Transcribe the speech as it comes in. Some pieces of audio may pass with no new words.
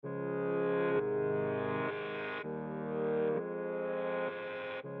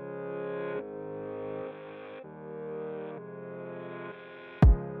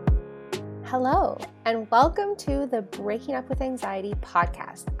Hello, and welcome to the Breaking Up with Anxiety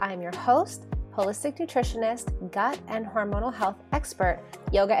podcast. I'm your host, holistic nutritionist, gut and hormonal health expert,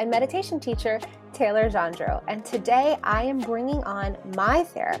 yoga and meditation teacher, Taylor Gendreau. And today I am bringing on my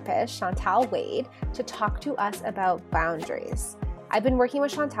therapist, Chantal Wade, to talk to us about boundaries. I've been working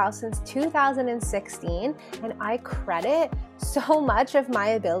with Chantal since 2016, and I credit so much of my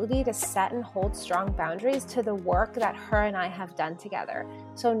ability to set and hold strong boundaries to the work that her and I have done together.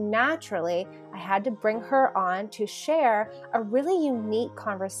 So naturally, I had to bring her on to share a really unique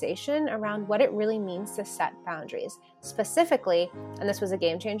conversation around what it really means to set boundaries. Specifically, and this was a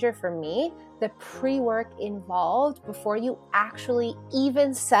game changer for me, the pre-work involved before you actually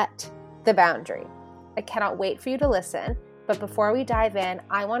even set the boundary. I cannot wait for you to listen. But before we dive in,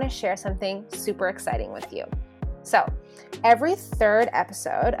 I want to share something super exciting with you. So, every third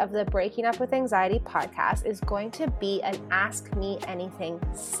episode of the Breaking Up with Anxiety podcast is going to be an Ask Me Anything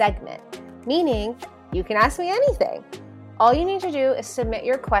segment, meaning you can ask me anything. All you need to do is submit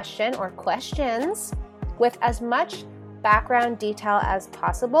your question or questions with as much background detail as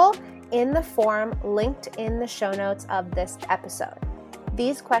possible in the form linked in the show notes of this episode.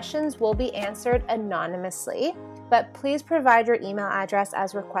 These questions will be answered anonymously, but please provide your email address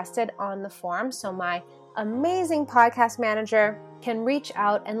as requested on the form so my amazing podcast manager can reach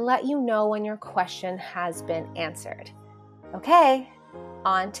out and let you know when your question has been answered. Okay,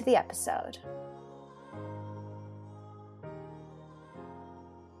 on to the episode.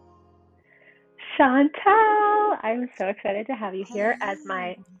 Chantal, I'm so excited to have you here as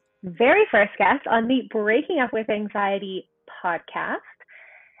my very first guest on the Breaking Up with Anxiety podcast.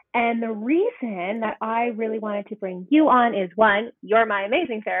 And the reason that I really wanted to bring you on is, one, you're my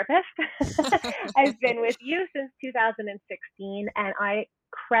amazing therapist. I've been with you since 2016, and I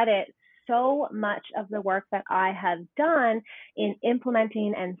credit so much of the work that I have done in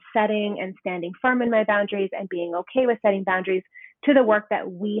implementing and setting and standing firm in my boundaries and being okay with setting boundaries to the work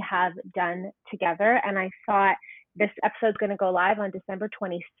that we have done together. And I thought this episode's going to go live on December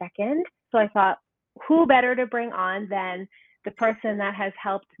 22nd. So I thought, who better to bring on than the person that has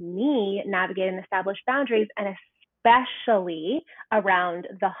helped me navigate and establish boundaries, and especially around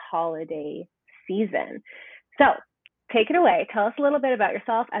the holiday season. So take it away. Tell us a little bit about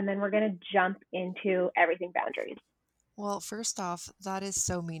yourself, and then we're going to jump into everything boundaries. Well, first off, that is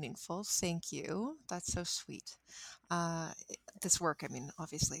so meaningful. Thank you. That's so sweet. This work,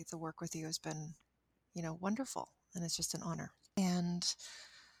 obviously the work with you has been, wonderful, and it's just an honor. And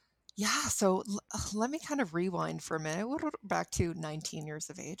yeah, so let me kind of rewind for a minute. We'll go back to 19 years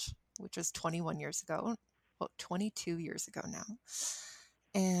of age, which was 21 years ago, well, 22 years ago now.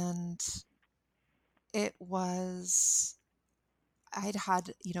 And it was, I'd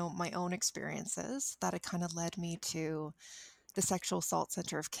had, my own experiences that had kind of led me to the Sexual Assault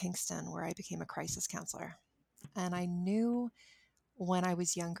Center of Kingston, where I became a crisis counselor. And I knew when I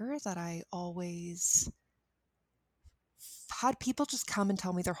was younger that I always had people just come and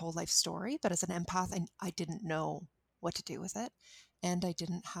tell me their whole life story, but as an empath, I didn't know what to do with it, and I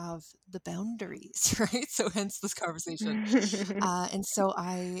didn't have the boundaries, right? So hence this conversation. And so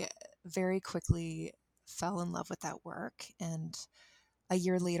I very quickly fell in love with that work, and a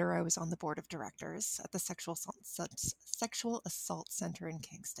year later, I was on the board of directors at the Sexual Assault Center in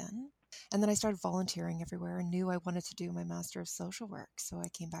Kingston. And then I started volunteering everywhere and knew I wanted to do my Master of Social Work. So I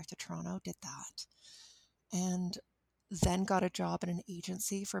came back to Toronto, did that, and then got a job in an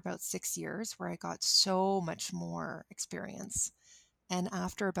agency for about 6 years where I got so much more experience. And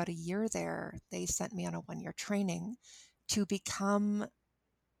after about a year there, they sent me on a 1-year training to become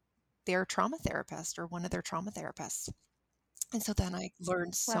their trauma therapist or one of their trauma therapists. And so then I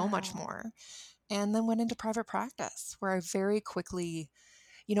learned so much more, and then went into private practice where I very quickly,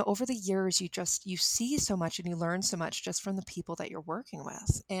 over the years, you see so much and you learn so much just from the people that you're working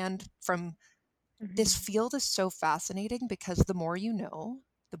with. And from this field is so fascinating because the more you know,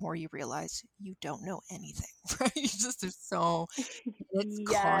 the more you realize you don't know anything, right? It's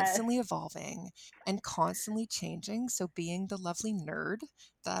constantly evolving and constantly changing. So being the lovely nerd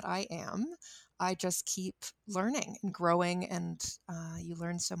that I am, I just keep learning and growing, and you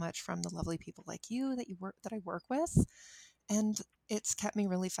learn so much from the lovely people like you that I work with, and it's kept me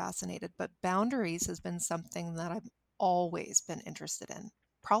really fascinated. But boundaries has been something that I've always been interested in.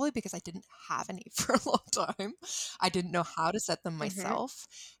 Probably because I didn't have any for a long time. I didn't know how to set them myself.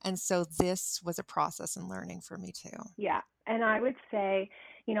 And so this was a process in learning for me too. Yeah. And I would say,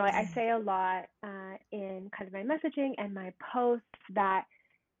 I say a lot in kind of my messaging and my posts that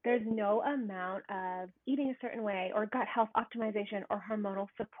there's no amount of eating a certain way or gut health optimization or hormonal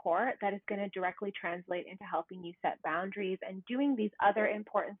support that is going to directly translate into helping you set boundaries and doing these other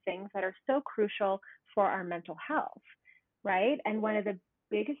important things that are so crucial for our mental health, right? And one of the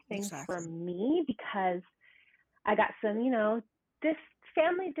biggest things for Exactly. me, because I got some, this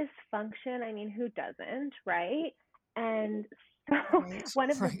family dysfunction. I mean, who doesn't, right? And so, Right. one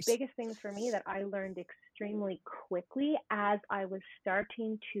of the Right. biggest things for me that I learned extremely quickly as I was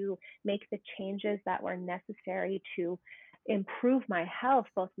starting to make the changes that were necessary to improve my health,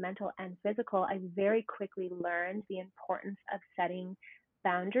 both mental and physical, I very quickly learned the importance of setting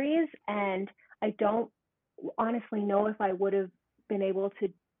boundaries. And I don't honestly know if I would have been able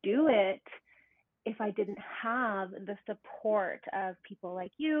to do it if I didn't have the support of people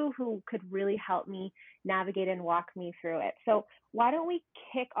like you who could really help me navigate and walk me through it. So, why don't we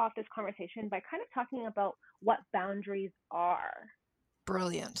kick off this conversation by kind of talking about what boundaries are?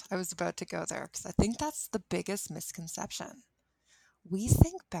 Brilliant. I was about to go there because I think that's the biggest misconception. We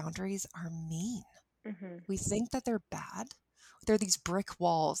think boundaries are mean. Mm-hmm. We think that they're bad. They're these brick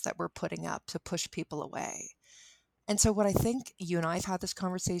walls that we're putting up to push people away. And so, what I think you and I have had this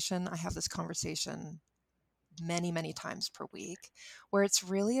conversation, I have this conversation many, many times per week, where it's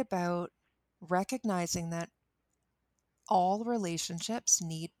really about recognizing that all relationships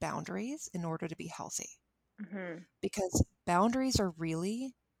need boundaries in order to be healthy. Mm-hmm. Because boundaries are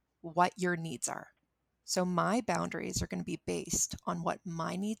really what your needs are. So my boundaries are going to be based on what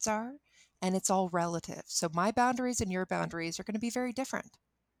my needs are, and it's all relative. So my boundaries and your boundaries are going to be very different.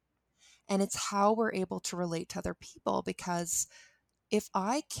 And it's how we're able to relate to other people because if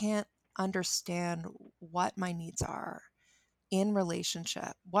I can't understand what my needs are in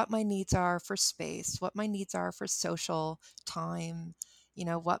relationship, what my needs are for space, what my needs are for social time,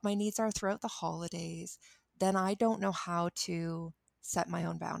 what my needs are throughout the holidays, then I don't know how to set my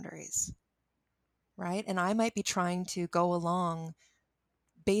own boundaries, right? And I might be trying to go along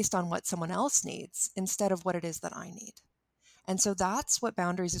based on what someone else needs instead of what it is that I need. And so that's what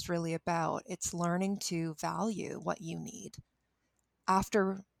boundaries is really about. It's learning to value what you need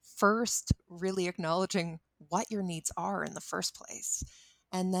after first really acknowledging what your needs are in the first place,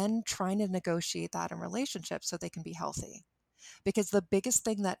 and then trying to negotiate that in relationships so they can be healthy. Because the biggest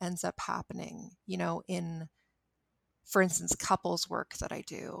thing that ends up happening, in, for instance, couples work that I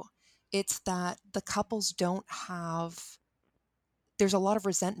do, it's that the couples don't have, there's a lot of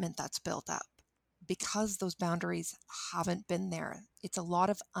resentment that's built up because those boundaries haven't been there. It's a lot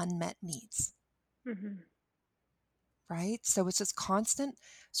of unmet needs. Mm-hmm. Right? So it's this constant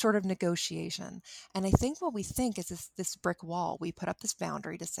sort of negotiation. And I think what we think is this brick wall. We put up this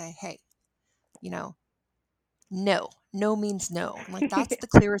boundary to say, hey, you know, no, no means no. Like that's the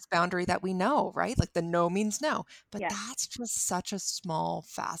clearest boundary that we know, right? Like the no means no. But Yeah. that's just such a small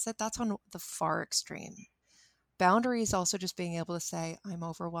facet. That's on the far extreme. Boundary is also just being able to say, I'm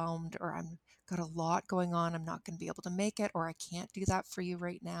overwhelmed or I'm got a lot going on. I'm not going to be able to make it, or I can't do that for you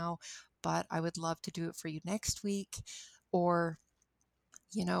right now, but I would love to do it for you next week. Or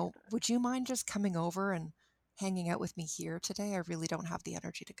would you mind just coming over and hanging out with me here today? I really don't have the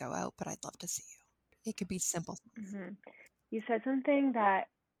energy to go out, but I'd love to see you. It could be simple things. Mm-hmm. You said something that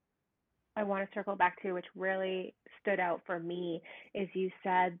I want to circle back to, which really stood out for me, is you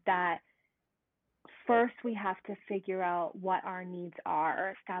said that first we have to figure out what our needs are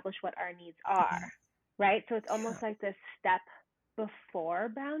or establish what our needs are, Yeah, right? So it's yeah. almost like this step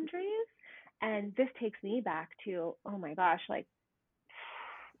before boundaries. And this takes me back to, oh my gosh, like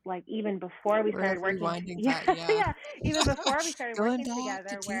even before we We're started working rewinding yeah, back, yeah. yeah, even before we started Going working back to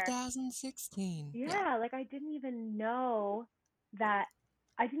together, where 2016. Yeah. yeah, like that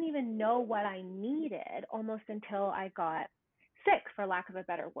I didn't even know what I needed almost until I got sick, for lack of a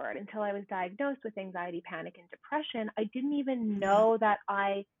better word, until I was diagnosed with anxiety, panic, and depression. I didn't even Yeah. know that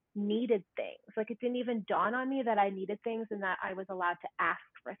I needed things. Like it didn't even dawn on me that I needed things and that I was allowed to ask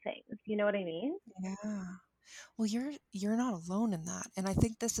for things. You know what I mean? Yeah. Well, you're not alone in that. And I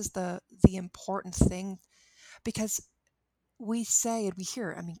think this is the important thing because we say and we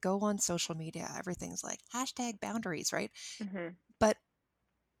hear, I mean, go on social media, everything's like hashtag boundaries, right? Mhm. But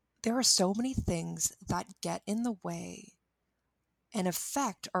there are so many things that get in the way and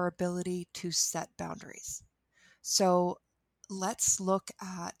affect our ability to set boundaries. So let's look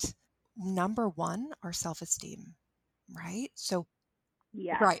at number one, our self esteem, right? So,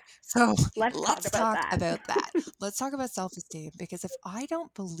 Yes. right. So Let's talk let's about talk that. about that. Let's talk about self esteem because if I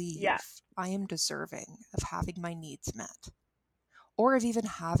don't believe Yeah. I am deserving of having my needs met or of even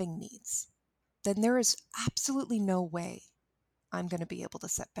having needs, then there is absolutely no way I'm going to be able to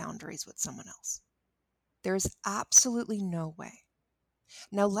set boundaries with someone else. There is absolutely no way.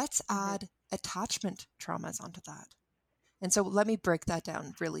 Now let's add attachment traumas onto that. And so let me break that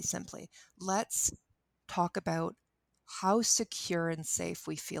down really simply. Let's talk about how secure and safe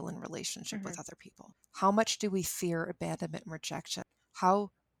we feel in relationship with other people. How much do we fear abandonment and rejection?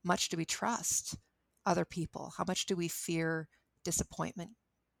 How much do we trust other people? How much do we fear disappointment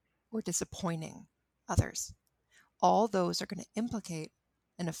or disappointing others? All those are going to implicate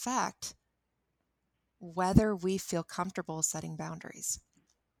and affect whether we feel comfortable setting boundaries,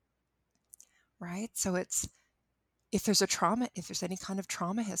 right? So it's, if there's a trauma, if there's any kind of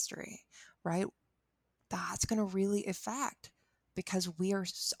trauma history, right, that's going to really affect, because we are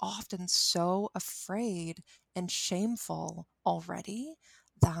often so afraid and shameful already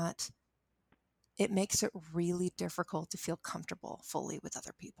that it makes it really difficult to feel comfortable fully with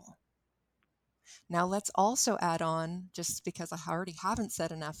other people. Now, let's also add on, just because I already haven't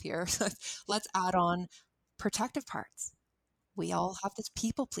said enough here, let's add on protective parts. We all have this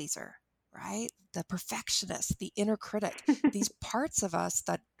people pleaser, right? The perfectionist, the inner critic, these parts of us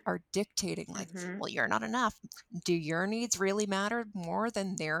that are dictating, like, well, you're not enough. Do your needs really matter more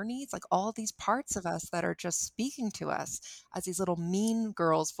than their needs? Like, all these parts of us that are just speaking to us as these little mean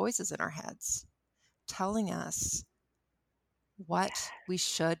girls' voices in our heads, telling us what we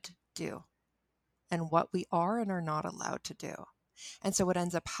should do and what we are and are not allowed to do. And so what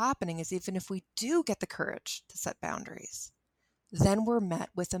ends up happening is, even if we do get the courage to set boundaries, then we're met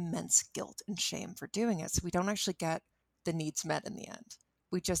with immense guilt and shame for doing it. So we don't actually get the needs met in the end.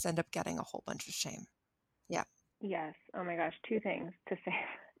 We just end up getting a whole bunch of shame. Yeah. Yes. Oh my gosh. Two things to say.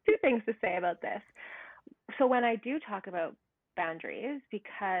 Two things to say about this. So when I do talk about boundaries,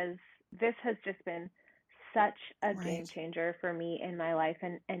 because this has just been such a game Right. changer for me in my life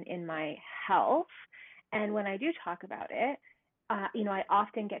and in my health. And when I do talk about it, I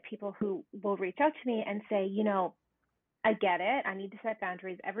often get people who will reach out to me and say, I get it. I need to set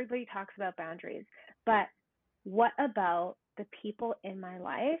boundaries. Everybody talks about boundaries. But what about the people in my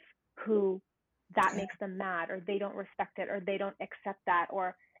life who that Yeah. makes them mad, or they don't respect it, or they don't accept that,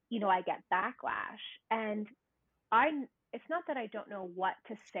 or, I get backlash. And I, it's not that I don't know what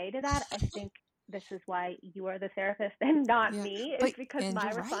to say to that. I think this is why you are the therapist and not Yeah. me, is But, because and my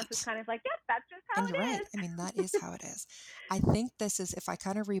you're response is right. kind of like, yes, that's just how And you're right. I it mean, that is how it is. I think this is, if I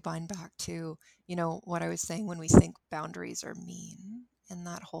kind of rewind back to, what I was saying when we think boundaries are mean, and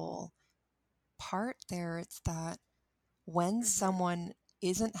that whole part there, it's that when is. Hmm. someone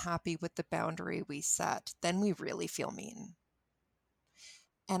isn't happy with the boundary we set, then we really feel mean.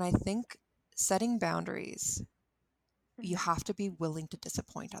 And I think setting boundaries, you Hmm. have to be willing to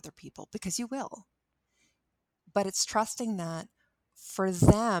disappoint other people, because you will. But it's trusting that for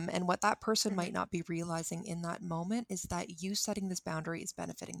them, and what that person Hmm. might not be realizing in that moment, is that you setting this boundary is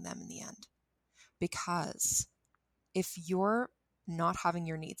benefiting them in the end. Because if you're not having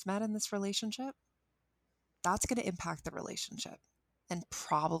your needs met in this relationship, that's going to impact the relationship, and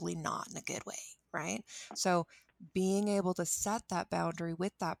probably not in a good way, right? So being able to set that boundary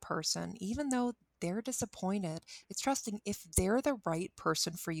with that person, even though they're disappointed, it's trusting if they're the right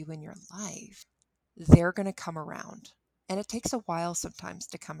person for you in your life, they're going to come around. And it takes a while sometimes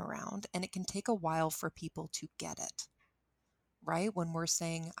to come around, and it can take a while for people to get it, right? When we're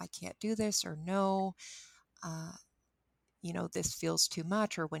saying, I can't do this, or no, uh, this feels too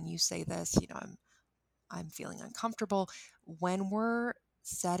much, or when you say this, I'm feeling uncomfortable. When we're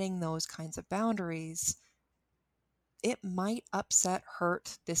setting those kinds of boundaries, it might upset,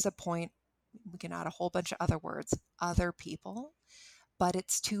 hurt, disappoint. We can add a whole bunch of other words, other people, but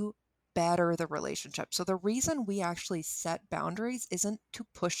it's to better the relationship. So the reason we actually set boundaries isn't to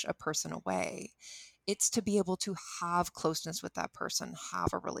push a person away. It's to be able to have closeness with that person,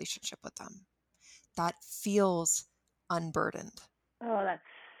 have a relationship with them that feels unburdened. Oh, that's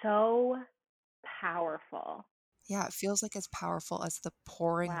so powerful. Yeah, it feels like as powerful as the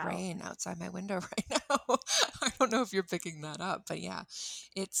pouring Wow. rain outside my window right now. I don't know if you're picking that up, but yeah,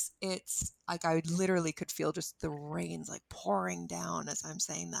 it's like I literally could feel just the rains like pouring down as I'm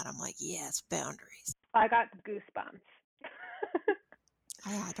saying that. I'm like, yes, boundaries. I got goosebumps.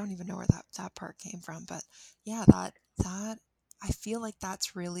 I don't even know where that part came from, but yeah, that I feel like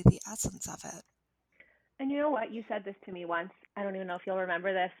that's really the essence of it. And you know what? You said this to me once. I don't even know if you'll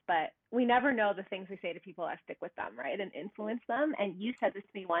remember this, but we never know the things we say to people that stick with them, right? And influence them. And you said this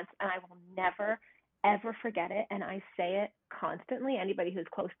to me once, and I will never, ever forget it. And I say it constantly. Anybody who's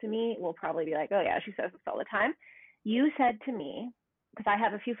close to me will probably be like, oh, yeah, she says this all the time. You said to me, because I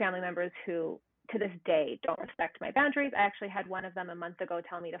have a few family members who to this day don't respect my boundaries. I actually had one of them a month ago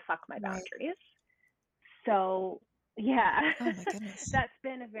tell me to fuck my Right. boundaries. So, yeah, Oh my goodness. that's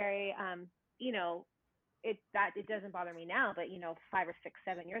been a very, you know, it doesn't bother me now, but 5 or 6,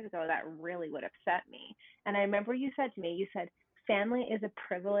 7 years ago, that really would upset me. And I remember you said to me, you said, family is a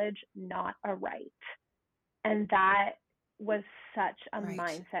privilege, not a right. And that was such a Right.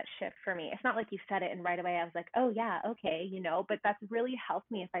 mindset shift for me. It's not like you said it and right away I was like, oh yeah, okay, but that's really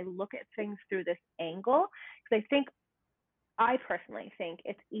helped me if I look at things through this angle. Because I personally think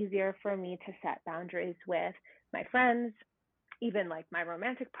it's easier for me to set boundaries with my friends, even like my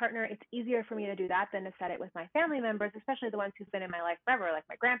romantic partner. It's easier for me to do that than to set it with my family members, especially the ones who've been in my life forever, like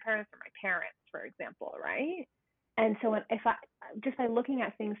my grandparents or my parents, for example, right? And so if I just by looking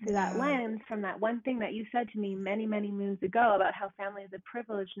at things through that Yeah. lens, from that one thing that you said to me many, many moons ago about how family is a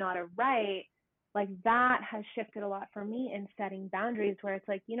privilege, not a right, like that has shifted a lot for me in setting boundaries where it's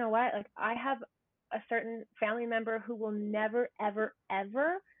like, you know what, like I have a certain family member who will never, ever,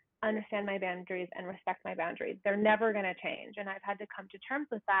 ever understand my boundaries and respect my boundaries. They're never going to change. And I've had to come to terms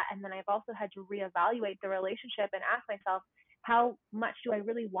with that. And then I've also had to reevaluate the relationship and ask myself, how much do I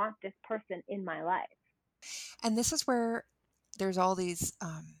really want this person in my life? And this is where there's all these,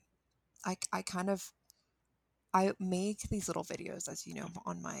 I kind of, I make these little videos, as you know,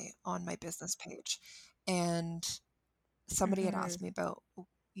 on my business page. And somebody had Mm-hmm. asked me about,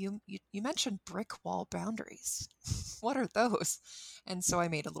 you mentioned brick wall boundaries. What are those? And so I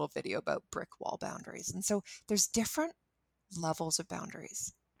made a little video about brick wall boundaries. And so there's different levels of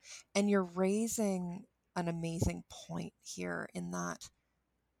boundaries. And you're raising an amazing point here in that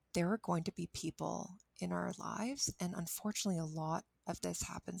there are going to be people in our lives, and unfortunately a lot of this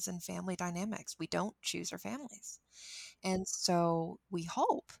happens in family dynamics. We don't choose our families. And so we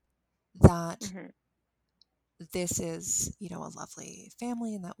hope that Mm-hmm. this is, a lovely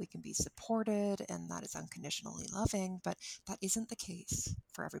family and that we can be supported and that it's unconditionally loving, but that isn't the case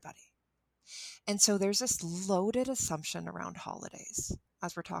for everybody. And so there's this loaded assumption around holidays,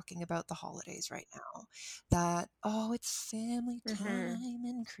 as we're talking about the holidays right now, that, oh, it's family Mm-hmm. time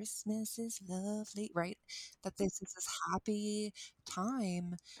and Christmas is lovely, right? That this is this happy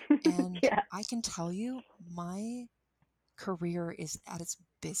time. And Yeah. I can tell you, my career is at its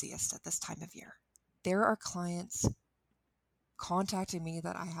busiest at this time of year. There are clients contacting me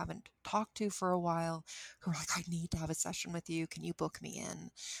that I haven't talked to for a while who are like, I need to have a session with you. Can you book me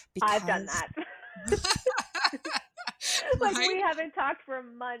in? I've done Because, that. Like right? we haven't talked for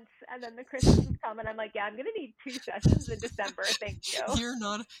months and then the Christmas has come and I'm like, yeah, I'm going to need 2 sessions in December. Thank you.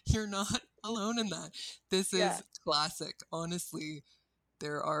 You're not alone in that. This Yeah. is classic. Honestly,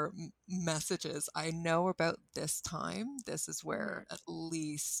 there are messages I know about this time. This is Mm-hmm. where at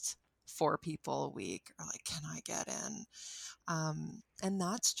least 4 people a week are like, can I get in? And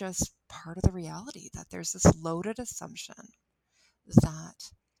that's just part of the reality that there's this loaded assumption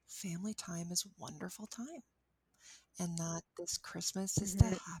that family time is a wonderful time and that this Christmas is the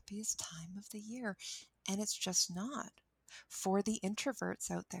Mm-hmm. happiest time of the year. And it's just not. For the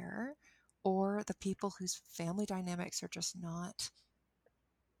introverts out there or the people whose family dynamics are just not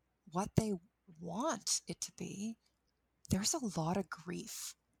what they want it to be, there's a lot of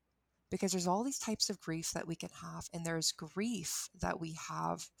grief because there's all these types of grief that we can have. And there's grief that we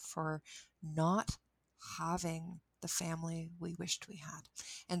have for not having the family we wished we had.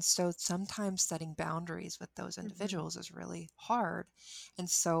 And so sometimes setting boundaries with those Mm-hmm. individuals is really hard. And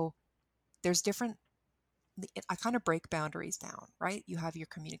so there's different, I kind of break boundaries down, right? You have your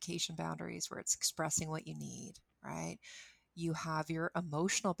communication boundaries where it's expressing what you need, right? You have your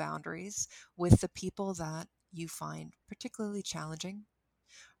emotional boundaries with the people that you find particularly challenging,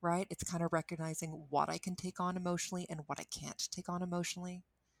 right? It's kind of recognizing what I can take on emotionally and what I can't take on emotionally.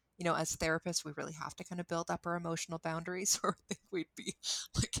 As therapists, we really have to kind of build up our emotional boundaries, or I think we'd be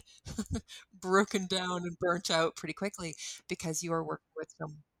like broken down and burnt out pretty quickly because you are working with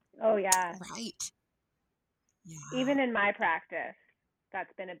them. Oh, yeah. Right. Yeah. Even in my practice,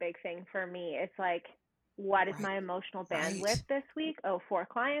 that's been a big thing for me. It's like, what is Right. my emotional bandwidth Right. this week? Oh, 4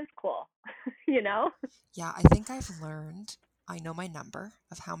 clients? Cool. you know? Yeah. I think I've learned, I know my number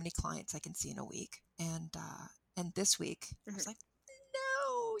of how many clients I can see in a week. And this week I Mm-hmm. was like,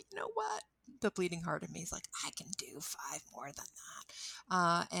 no, you know what? The bleeding heart in me is like, I can do 5 more than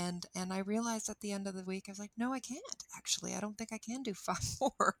that. And I realized at the end of the week, I was like, no, I can't. Actually, I don't think I can do 5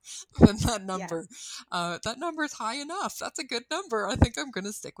 more than that Yeah. number. That number is high enough. That's a good number. I think I'm going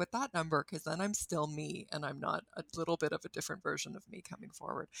to stick with that number because then I'm still me and I'm not a little bit of a different version of me coming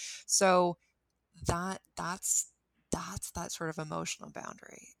forward. So that's that sort of emotional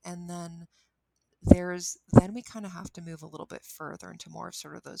boundary. And then we kind of have to move a little bit further into more of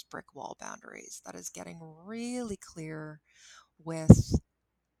sort of those brick wall boundaries. That is getting really clear with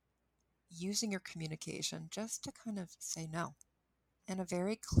using your communication just to kind of say no. And a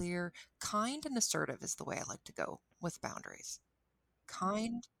very clear, kind and assertive is the way I like to go with boundaries.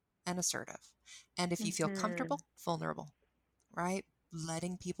 Kind and assertive. And if you feel Mm-hmm. comfortable, vulnerable, right?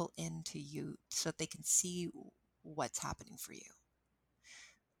 Letting people into you so that they can see what's happening for you.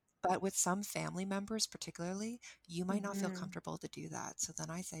 But with some family members, particularly, you might not feel Mm-hmm. comfortable to do that. So then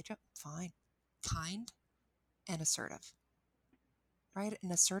I say, fine, kind and assertive, right?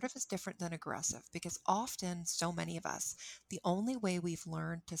 And assertive is different than aggressive because often, so many of us, the only way we've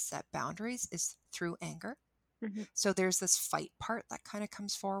learned to set boundaries is through anger. Mm-hmm. So there's this fight part that kind of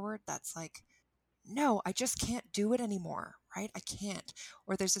comes forward that's like, no, I just can't do it anymore, right? I can't.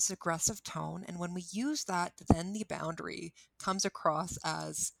 Or there's this aggressive tone. And when we use that, then the boundary comes across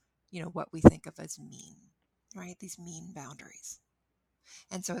as, what we think of as mean, right? These mean boundaries.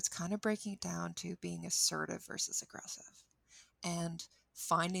 And so it's kind of breaking it down to being assertive versus aggressive and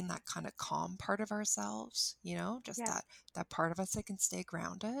finding that kind of calm part of ourselves, just Yeah. that part of us that can stay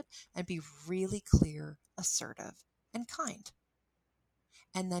grounded and be really clear, assertive, and kind,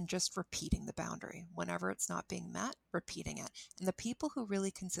 and then just repeating the boundary. Whenever it's not being met, repeating it. And the people who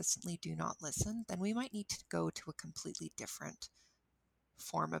really consistently do not listen, then we might need to go to a completely different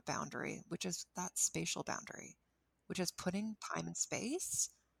form of boundary, which is that spatial boundary, which is putting time and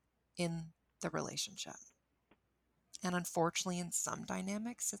space in the relationship. And unfortunately, in some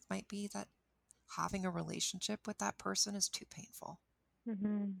dynamics, it might be that having a relationship with that person is too painful.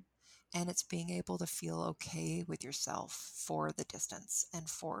 Mm-hmm. And it's being able to feel okay with yourself for the distance and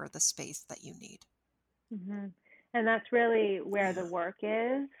for the space that you need. Mm-hmm. And that's really where the Yeah. work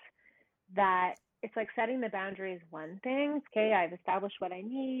is, that it's like setting the boundary is one thing. Okay, I've established what I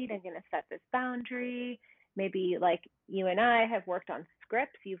need. I'm going to set this boundary. Maybe like you and I have worked on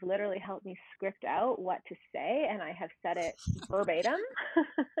scripts. You've literally helped me script out what to say, and I have said it verbatim so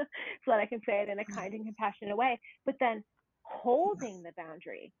that I can say it in a Yeah. kind and compassionate way. But then holding the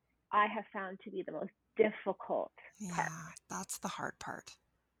boundary, I have found to be the most difficult part. Yeah, that's the hard part.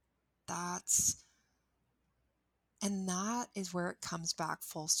 That's, and that is where it comes back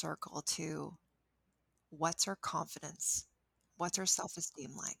full circle to what's our confidence? What's our self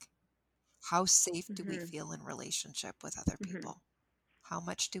esteem like? How safe do we Mm-hmm. feel in relationship with other Mm-hmm. people? How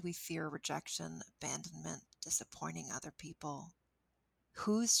much do we fear rejection, abandonment, disappointing other people?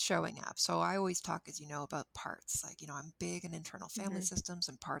 Who's showing up? So I always talk, as you know, about parts. Like, I'm big in internal family Mm-hmm. systems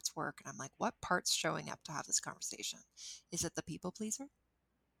and parts work. And I'm like, what part's showing up to have this conversation? Is it the people pleaser?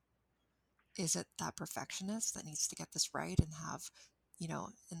 Is it that perfectionist that needs to get this right and have,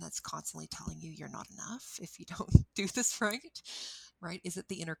 and that's constantly telling you you're not enough if you don't do this right? Right? Is it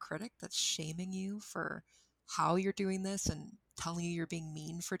the inner critic that's shaming you for how you're doing this and telling you you're being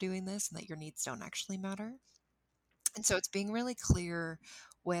mean for doing this and that your needs don't actually matter? And so it's being really clear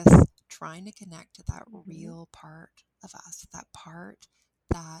with trying to connect to that Mm-hmm. real part of us, that part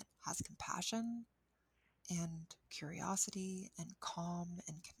that has compassion and curiosity and calm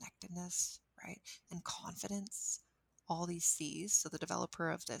and connectedness, right? And confidence, all these C's. So the developer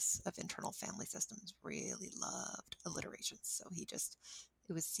of internal family systems really loved alliterations. So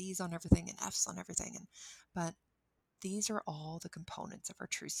it was C's on everything and F's on everything. But these are all the components of our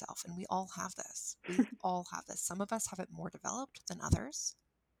true self. And we all have this. We all have this. Some of us have it more developed than others.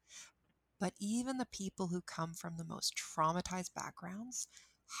 But even the people who come from the most traumatized backgrounds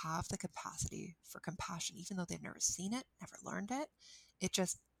have the capacity for compassion, even though they've never seen it, never learned it. It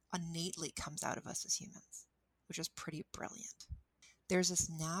just innately comes out of us as humans, which is pretty brilliant. There's this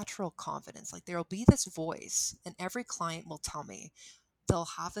natural confidence. Like there'll be this voice, and every client will tell me they'll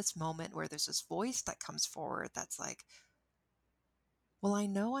have this moment where there's this voice that comes forward that's like, well, I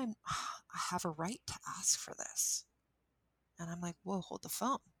know I have a right to ask for this. And I'm like, whoa, hold the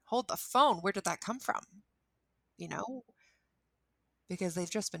phone. Hold the phone. Where did that come from? You know, because they've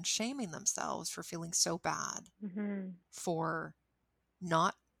just been shaming themselves for feeling so bad Mm-hmm. for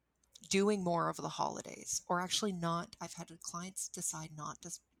not doing more over the holidays, or actually not. I've had clients decide not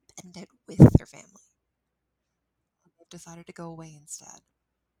to spend it with their family. They've decided to go away instead.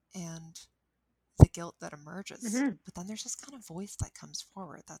 And the guilt that emerges. Mm-hmm. But then there's this kind of voice that comes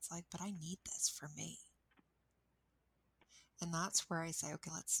forward that's like, but I need this for me. And that's where I say,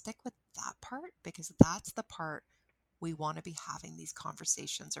 okay, let's stick with that part because that's the part we want to be having these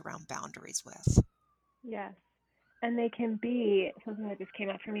conversations around boundaries with. Yes. And they can be something that just came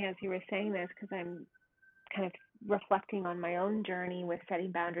up for me as you were saying this, because I'm kind of reflecting on my own journey with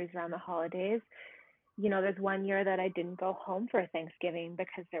setting boundaries around the holidays. There's one year that I didn't go home for Thanksgiving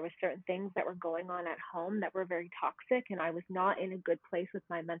because there were certain things that were going on at home that were very toxic, and I was not in a good place with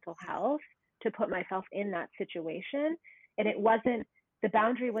my mental health to put myself in that situation. And it wasn't the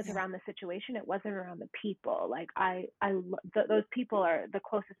boundary was Yeah. around the situation. It wasn't around the people. Like those people are the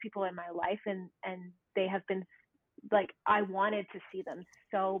closest people in my life, and they have been like, I wanted to see them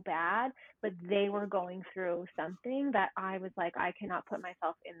so bad, but they were going through something that I was like, I cannot put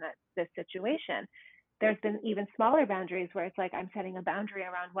myself in this situation. There's been even smaller boundaries where it's like I'm setting a boundary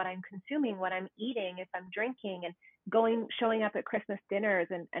around what I'm consuming, what I'm eating, if I'm drinking, and showing up at Christmas dinners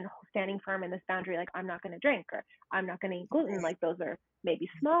and standing firm in this boundary, like I'm not going to drink or I'm not going to eat gluten. Right. Like those are maybe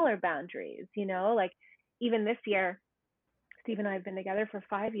smaller boundaries, like even this year, Steve and I have been together for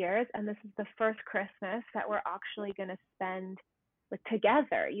 5 years, and this is the first Christmas that we're actually going to spend like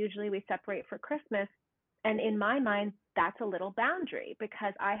together. Usually we separate for Christmas, and in my mind, that's a little boundary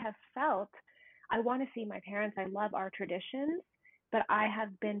because I have felt I want to see my parents. I love our traditions, but I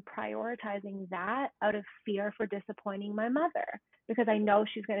have been prioritizing that out of fear for disappointing my mother because I know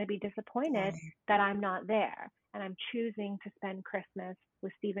she's going to be disappointed Right. that I'm not there. And I'm choosing to spend Christmas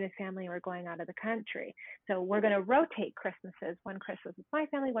with Steve and his family, and we're going out of the country. So we're going to rotate Christmases. One Christmas with my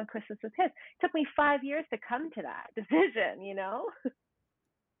family, one Christmas with his. It took me 5 years to come to that decision.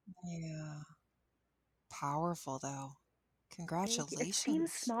 Yeah. Powerful though. Thank you. It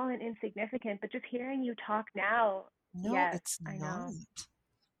seems Congratulations. small and insignificant, but just hearing you talk now, No, yes, it's I not. know.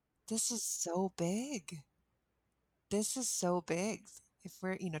 This is so big. This is so big. If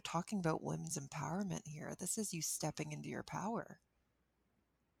we're, talking about women's empowerment here, this is you stepping into your power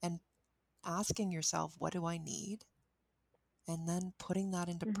and asking yourself, what do I need? And then putting that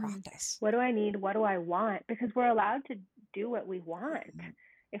into Hmm. practice. What do I need? What do I want? Because we're allowed to do what we want Mhm.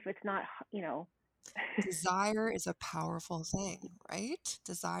 if it's not, you know. Desire is a powerful thing, right?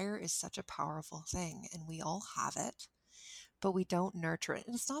 Desire is such a powerful thing, and we all have it, but we don't nurture it.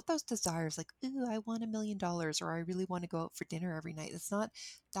 And it's not those desires like, ooh, I want $1 million or I really want to go out for dinner every night. It's not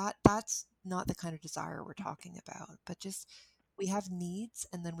that's not the kind of desire we're talking about. But just we have needs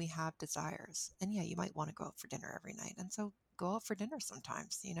and then we have desires. And yeah, you might want to go out for dinner every night. And so go out for dinner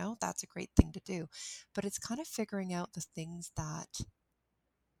sometimes, that's a great thing to do. But it's kind of figuring out the things that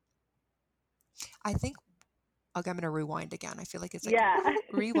I think okay, I'm going to rewind again. I feel like it's like Yeah.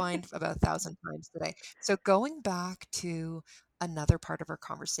 rewind about 1,000 times today. So going back to another part of our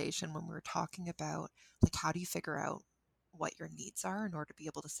conversation when we were talking about like how do you figure out what your needs are in order to be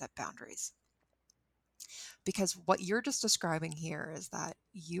able to set boundaries? Because what you're just describing here is that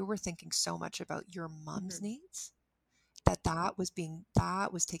you were thinking so much about your mom's Hmm. needs that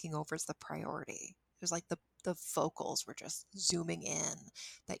was taking over as the priority. It was like the focals were just zooming in,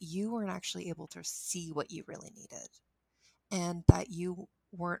 that you weren't actually able to see what you really needed, and that you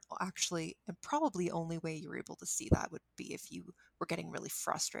weren't actually, and probably the only way you were able to see that would be if you were getting really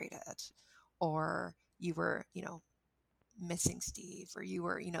frustrated, or you were missing Steve, or you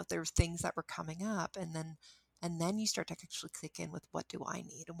were there were things that were coming up, and then you start to actually click in with what do I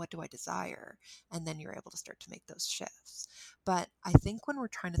need and what do I desire, and then you're able to start to make those shifts. But I think when we're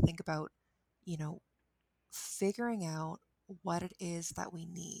trying to think about you know figuring out what it is that we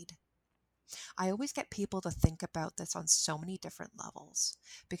need, I always get people to think about this on so many different levels,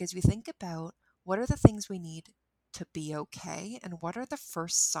 because we think about what are the things we need to be okay and what are the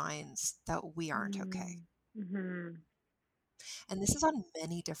first signs that we aren't okay. Mm-hmm. And this is on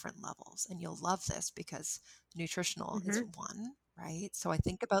many different levels. And you'll love this because nutritional is Mm-hmm. one, right? So I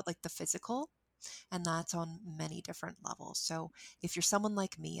think about like the physical, and that's on many different levels. So if you're someone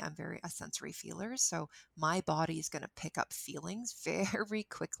like me, I'm very a sensory feeler. So my body is going to pick up feelings very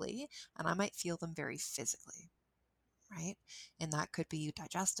quickly, and I might feel them very physically, right? And that could be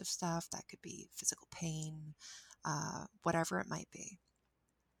digestive stuff, that could be physical pain, whatever it might be.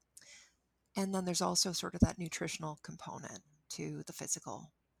 And then there's also sort of that nutritional component to the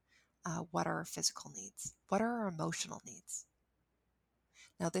physical. What are our physical needs? What are our emotional needs?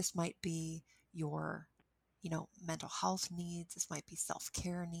 Now, this might be your, mental health needs. This might be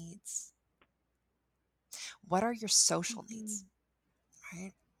self-care needs. What are your social Mm-hmm. needs,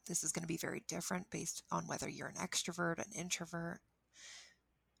 right? This is going to be very different based on whether you're an extrovert, an introvert.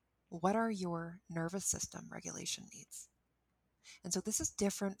 What are your nervous system regulation needs? And so this is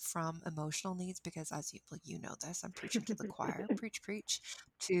different from emotional needs because, as you, well, you know this, I'm preaching to the choir, preach, preach,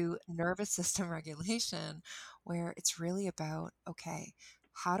 to nervous system regulation, where it's really about, okay,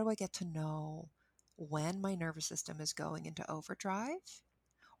 how do I get to know when my nervous system is going into overdrive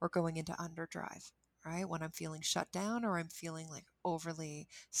or going into underdrive, right? When I'm feeling shut down or I'm feeling like overly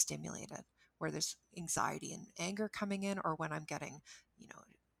stimulated, where there's anxiety and anger coming in, or when I'm getting, you know,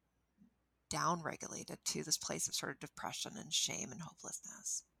 down regulated to this place of sort of depression and shame and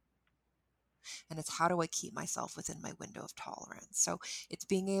hopelessness. And it's how do I keep myself within my window of tolerance? So it's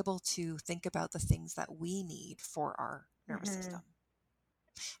being able to think about the things that we need for our nervous Mm-hmm. system.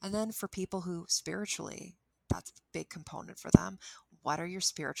 And then for people who spiritually, that's a big component for them. What are your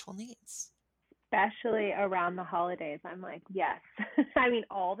spiritual needs? Especially around the holidays. I'm like, yes. I mean,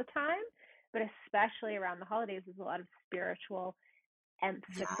 all the time, but especially around the holidays, there's a lot of spiritual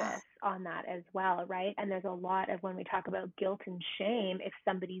Yeah, emphasis on that as well, right? And there's a lot of when we talk about guilt and shame, if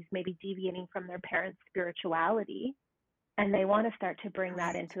somebody's maybe deviating from their parents' spirituality and they want to start to bring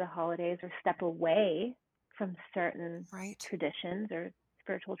that right, into the holidays or step away from certain right. traditions or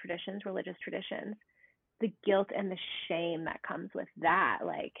spiritual traditions, religious traditions, the guilt and the shame that comes with that,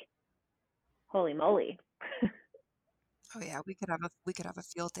 like, holy moly. Oh yeah, we could have a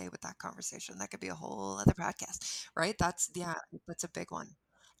field day with that conversation. That could be a whole other podcast, right? That's yeah, that's a big one.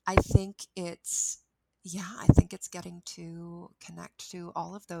 I think it's yeah, I think it's getting to connect to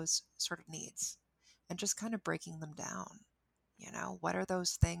all of those sort of needs and just kind of breaking them down. What are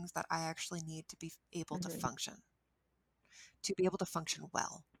those things that I actually need to be able Mm-hmm. to be able to function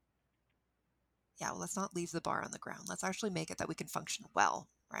well? Yeah, well, let's not leave the bar on the ground. Let's actually make it that we can function well,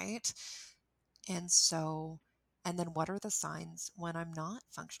 right? And so, and then what are the signs when I'm not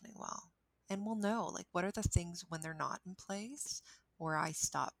functioning well? And we'll know, like, what are the things when they're not in place where I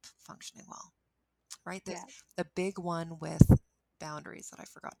stop functioning well, right? There's Yeah. the big one with boundaries that I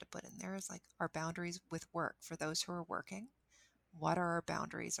forgot to put in there is like our boundaries with work for those who are working. What are our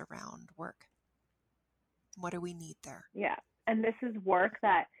boundaries around work? What do we need there? Yeah. And this is work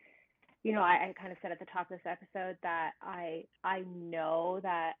that, I kind of said at the top of this episode that I know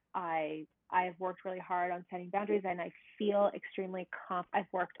that I have worked really hard on setting boundaries and I feel extremely I've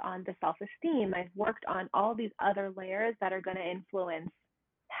worked on the self-esteem. I've worked on all these other layers that are going to influence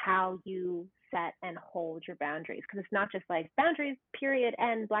how you set and hold your boundaries because it's not just like boundaries period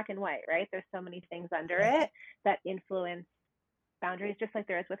and black and white, right? There's so many things under it Right. that influence boundaries just like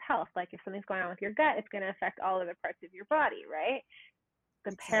there is with health. Like if something's going on with your gut, it's going to affect all other parts of your body, right?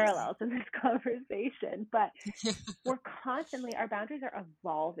 The Exactly. parallels in this conversation. But we're constantly, our boundaries are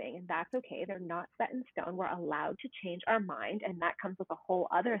evolving, and that's okay. They're not set in stone. We're allowed to change our mind. And that comes with a whole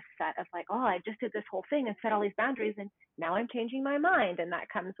other set of like, oh, I just did this whole thing and set all these boundaries, and now I'm changing my mind. And that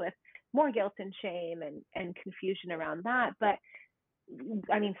comes with more guilt and shame and confusion around that. But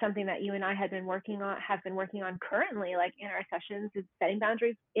I mean, something that you and I have been working on currently, like in our sessions, is setting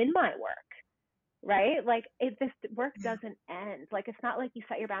boundaries in my work, right? Like, this work Yeah. doesn't end. Like, it's not like you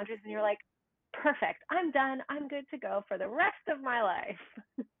set your boundaries and you're like, perfect, I'm done, I'm good to go for the rest of my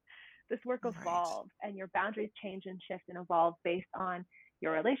life. This work Right. evolves, and your boundaries change and shift and evolve based on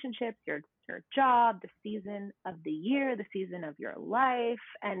your relationships, your job, the season of the year, the season of your life.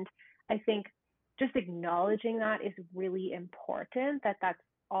 And I think just acknowledging that is really important, that that's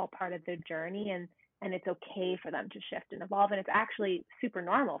all part of the journey, and it's okay for them to shift and evolve, and it's actually super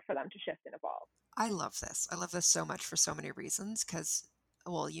normal for them to shift and evolve. I love this. I love this so much for so many reasons because,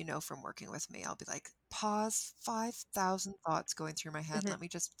 well, from working with me, I'll be like, pause, 5,000 thoughts going through my head. Mm-hmm. Let me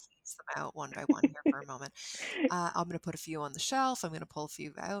just tease them out one by one here for a moment. I'm going to put a few on the shelf. I'm going to pull a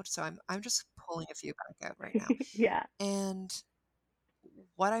few out. So I'm just pulling a few back out right now. Yeah. And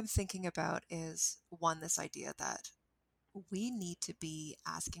what I'm thinking about is one, this idea that we need to be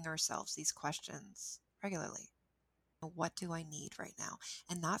asking ourselves these questions regularly. What do I need right now?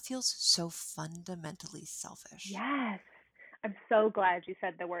 And that feels so fundamentally selfish, Yes. I'm so glad you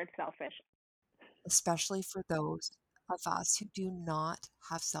said the word selfish. especially for those of us who do not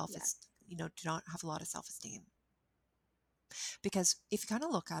have Yes. do not have a lot of self-esteem. Because if you kind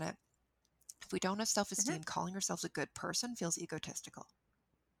of look at it, if we don't have Mm-hmm. self-esteem, calling ourselves a good person feels egotistical,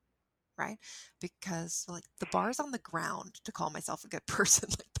 right? Because like the bar's on the ground to call myself a good person.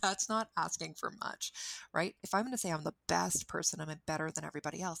 Like that's not asking for much, right? If I'm going to say I'm the best person, I'm better than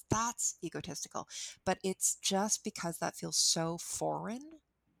everybody else, that's egotistical. But it's just because that feels so foreign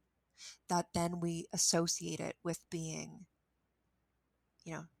that then we associate it with being,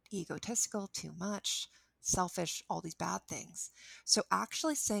 egotistical, too much, selfish, all these bad things. So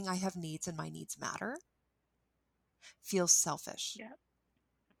actually saying I have needs and my needs matter feels selfish. Yeah.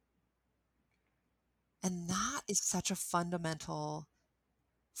 And that is such a fundamental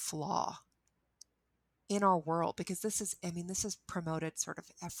flaw in our world because this is promoted sort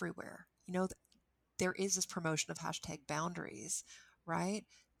of everywhere. There is this promotion of hashtag boundaries, right?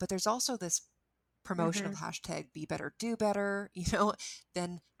 But there's also this promotion Mm-hmm. of hashtag be better, do better,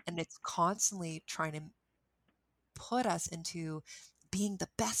 then, and it's constantly trying to put us into being the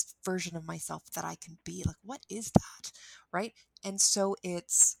best version of myself that I can be. Like, what is that? Right. And so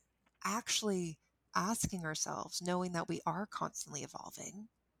it's actually asking ourselves, knowing that we are constantly evolving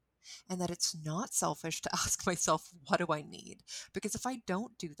and that it's not selfish to ask myself, what do I need? Because if I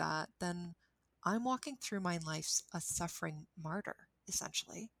don't do that, then I'm walking through my life a suffering martyr.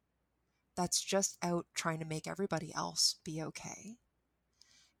 essentially, that's just out trying to make everybody else be okay.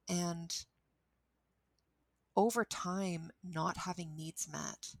 And over time, not having needs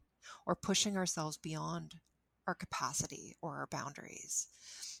met or pushing ourselves beyond our capacity or our boundaries,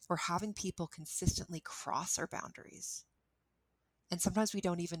 or having people consistently cross our boundaries. And sometimes we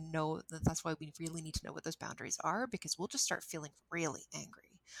don't even know that. That's why we really need to know what those boundaries are, because we'll just start feeling really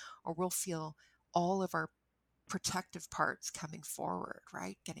angry, or we'll feel all of our protective parts coming forward,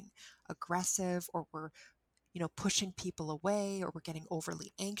 right? Getting aggressive, or we're pushing people away, or we're getting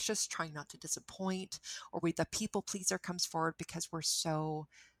overly anxious, trying not to disappoint, or the people pleaser comes forward because we're so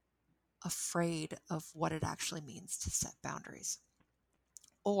afraid of what it actually means to set boundaries.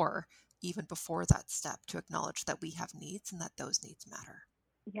 Or even before that step, to acknowledge that we have needs and that those needs matter.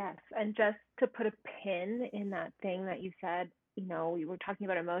 Yes. And just to put a pin in that thing that you said, we were talking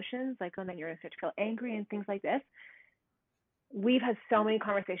about emotions, like, oh, then you're going to start to feel angry and things like this. We've had so many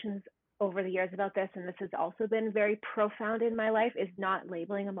conversations over the years about this, and this has also been very profound in my life, is not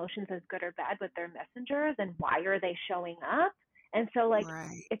labeling emotions as good or bad, but they're messengers, and why are they showing up? And so, like,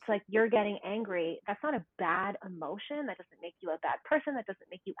 Right. it's like you're getting angry. That's not a bad emotion. That doesn't make you a bad person. That doesn't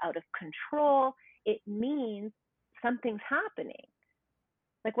make you out of control. It means something's happening.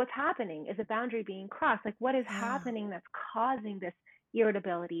 Like, what's happening? Is a boundary being crossed? Like, what is Yeah. happening that's causing this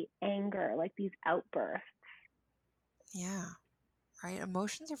irritability, anger, like these outbursts? Yeah. Right.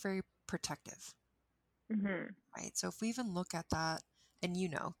 Emotions are very protective. Mm-hmm. Right. So if we even look at that, and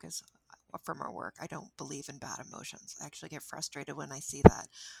because from our work, I don't believe in bad emotions. I actually get frustrated when I see that.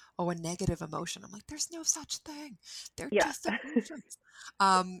 Oh, a negative emotion. I'm like, there's no such thing. They're Yeah. just emotions.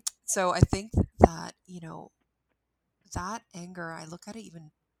 So I think that, that anger, I look at it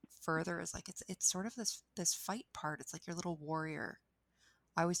even further as like it's sort of this fight part. It's like your little warrior.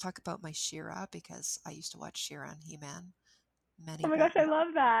 I always talk about my She-Ra because I used to watch She-Ra and He-Man. Oh Many my gosh, won't I know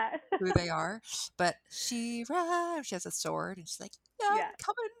love that. who they are, but She-Ra, she has a sword and she's like, yeah, I'm Yeah.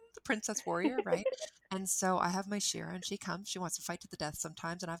 coming, the princess warrior, right? And so I have my She-Ra and she comes, she wants to fight to the death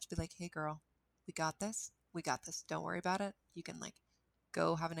sometimes, and I have to be like, hey girl, we got this. We got this. Don't worry about it. You can like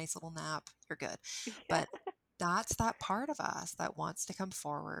go have a nice little nap. You're good. Yeah. But that's that part of us that wants to come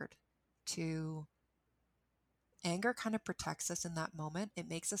forward to anger kind of protects us in that moment. It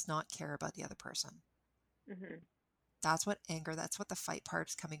makes us not care about the other person. Hmm. That's what anger, that's what the fight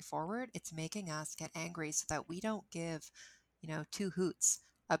part's coming forward. It's making us get angry so that we don't give, two hoots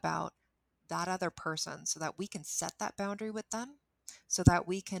about that other person, so that we can set that boundary with them, so that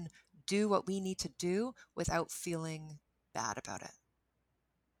we can do what we need to do without feeling bad about it.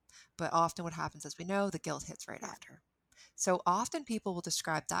 But often what happens is, we know the guilt hits right Yeah. after. So often people will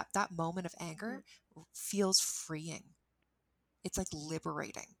describe that moment of Hmm. anger feels freeing. It's like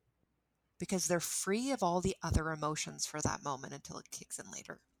liberating, because they're free of all the other emotions for that moment until it kicks in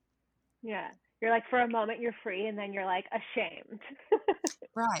later. Yeah. You're like, for a moment, you're free, and then you're like ashamed.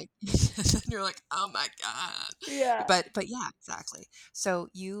 Right. And you're like, oh my God. Yeah. But yeah, exactly. So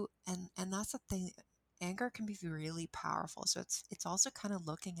and that's the thing. Anger can be really powerful. So it's also kind of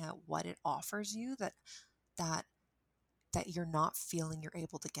looking at what it offers you that that you're not feeling you're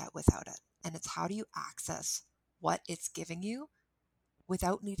able to get without it. And it's, how do you access what it's giving you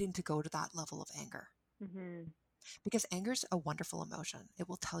without needing to go to that level of anger? Hmm. Because anger is a wonderful emotion. It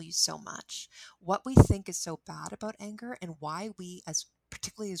will tell you so much. What we think is so bad about anger, and why we, as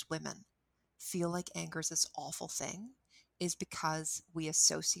particularly as women, feel like anger is this awful thing, is because we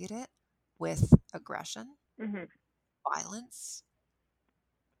associate it with aggression, Hmm. violence.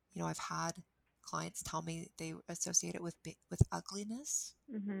 I've had clients tell me they associate it with ugliness.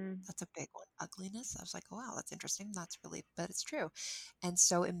 Hmm. That's a big one. Ugliness. I was like, oh, wow, that's interesting. That's really, but it's true. And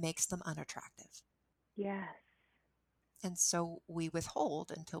so it makes them unattractive. Yes. And so we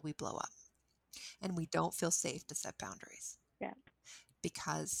withhold until we blow up, and we don't feel safe to set boundaries Yeah.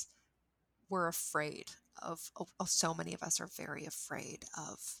 because we're afraid of so many of us are very afraid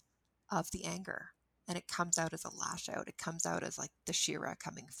of the anger. And it comes out as a lash out. It comes out as like the She-Ra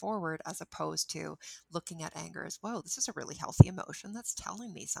coming forward, as opposed to looking at anger as, whoa, this is a really healthy emotion that's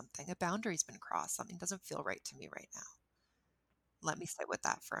telling me something. A boundary's been crossed. Something doesn't feel right to me right now. Let me sit with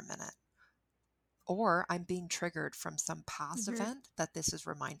that for a minute. Or I'm being triggered from some past Hmm. event that this is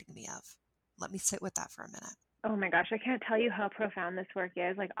reminding me of. Let me sit with that for a minute. Oh my gosh, I can't tell you how profound this work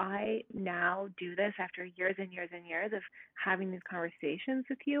is. Like, I now do this after years and years and years of having these conversations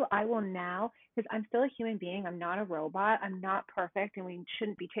with you. I will now, because I'm still a human being, I'm not a robot, I'm not perfect, and we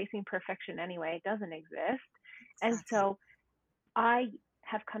shouldn't be chasing perfection anyway. It doesn't exist. And Exactly. so I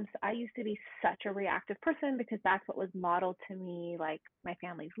have come, I used to be such a reactive person because that's what was modeled to me. Like my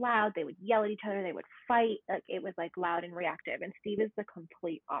family's loud, they would yell at each other, they would fight. Like it was like loud and reactive. And Steve is the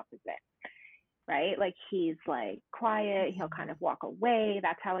complete opposite, right? Like he's like quiet, he'll kind of walk away.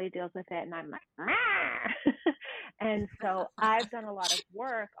 That's how he deals with it. And I'm like, ah. And so I've done a lot of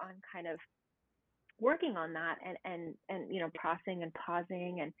work on kind of working on that and processing and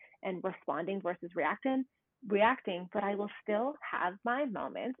pausing and responding versus reacting, but I will still have my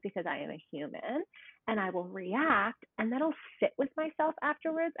moments because I am a human, and I will react, and then I'll sit with myself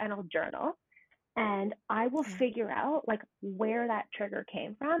afterwards and I'll journal, and I will Yeah. figure out like where that trigger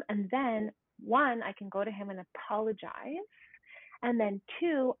came from, and then one, I can go to him and apologize, and then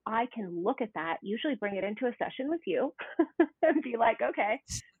two, I can look at that, usually bring it into a session with you and be like, okay,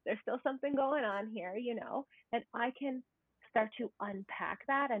 there's still something going on here, and I can start to unpack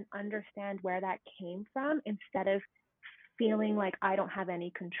that and understand where that came from instead of feeling like I don't have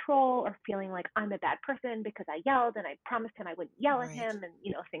any control or feeling like I'm a bad person because I yelled and I promised him I wouldn't yell at Right. him and,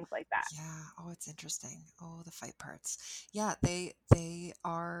 things like that. Yeah. Oh, it's interesting. Oh, the fight parts. Yeah, they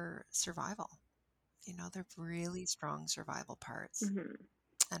are survival. They're really strong survival parts. Mm-hmm.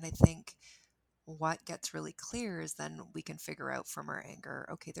 And I think what gets really clear is then we can figure out from our anger,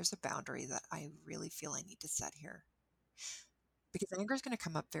 okay, there's a boundary that I really feel I need to set here. Because anger is going to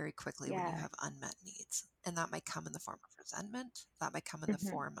come up very quickly when you Yeah. have unmet needs. And that might come in the form of resentment. That might come in the Mm-hmm.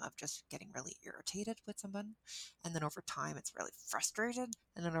 form of just getting really irritated with someone. And then over time, it's really frustrated.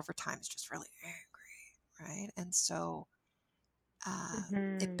 And then over time, it's just really angry, right? And so it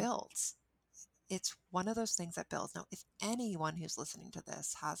Mm-hmm. builds. It's one of those things that builds. Now, if anyone who's listening to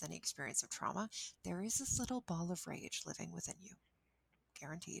this has any experience of trauma, there is this little ball of rage living within you,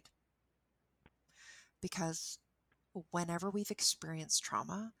 guaranteed. Because whenever we've experienced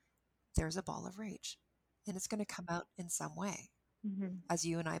trauma, there's a ball of rage and it's going to come out in some way. Mm-hmm. As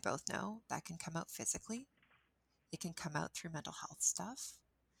you and I both know, that can come out physically. It can come out through mental health stuff.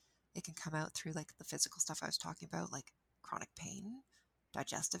 It can come out through like the physical stuff I was talking about, like chronic pain,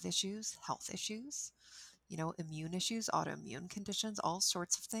 digestive issues, health issues, immune issues, autoimmune conditions, all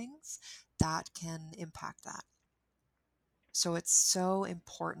sorts of things that can impact that. So it's so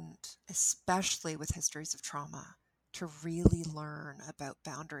important, especially with histories of trauma, to really learn about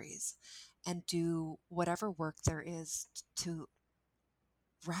boundaries and do whatever work there is to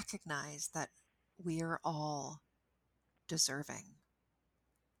recognize that we are all deserving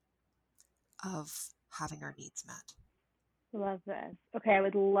of having our needs met. Love this. Okay, I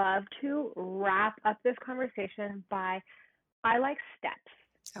would love to wrap up this conversation by I like steps.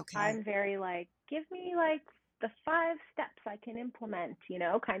 Okay. I'm very like, give me like the 5 steps I can implement,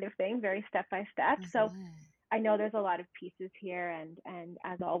 kind of thing, very step by step. So Mm-hmm. I know there's a lot of pieces here, and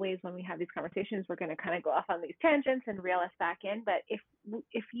as always, when we have these conversations, we're going to kind of go off on these tangents and reel us back in. But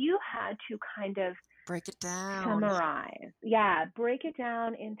if you had to kind of Break it down. summarize, break it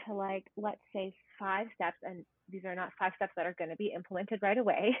down into like, let's say 5 steps, and these are not 5 steps that are going to be implemented right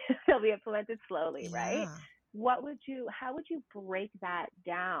away. They'll be implemented slowly, right? Yeah. How would you break that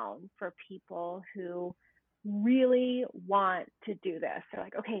down for people who really want to do this? They're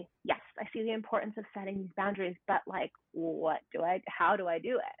like, okay, yes, I see the importance of setting these boundaries, but like, how do I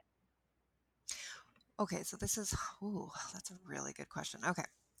do it? Okay, so that's a really good question. Okay,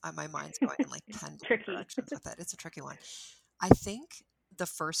 my mind's going in like 10 different Tricky. directions with it. It's a tricky one. I think the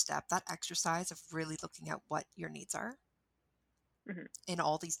first step, that exercise of really looking at what your needs are Mm-hmm. in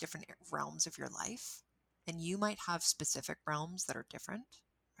all these different realms of your life, and you might have specific realms that are different,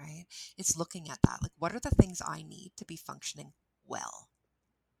 right? It's looking at that. Like, what are the things I need to be functioning well?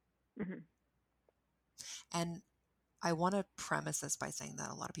 Mm-hmm. And I want to premise this by saying that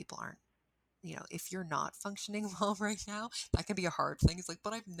a lot of people aren't. If you're not functioning well right now, that can be a hard thing. It's like,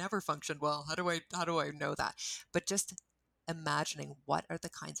 but I've never functioned well. How do I know that? But just imagining what are the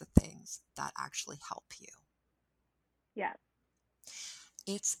kinds of things that actually help you. Yeah.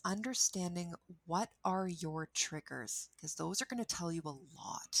 It's understanding what are your triggers, because those are going to tell you a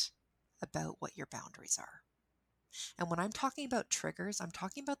lot about what your boundaries are. And when I'm talking about triggers, I'm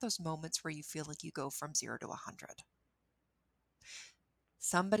talking about those moments where you feel like you go from 0 to 100.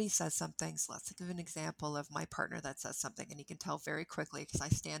 Somebody says something, so let's think of an example of my partner that says something, and you can tell very quickly because I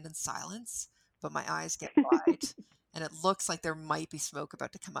stand in silence, but my eyes get wide, and it looks like there might be smoke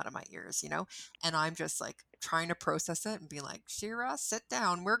about to come out of my ears, and I'm just like trying to process it and be like, Shira, sit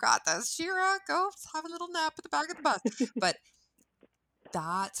down, we got this. Shira, go have a little nap at the back of the bus. But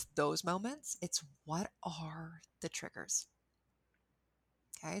that's those moments. It's what are the triggers?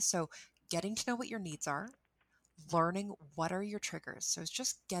 Okay, so getting to know what your needs are, learning what are your triggers. So it's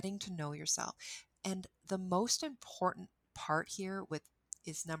just getting to know yourself. And the most important part here with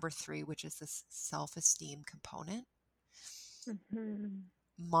is number 3, which is this self-esteem component.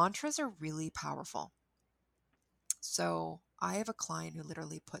 Mantras are really powerful. So I have a client who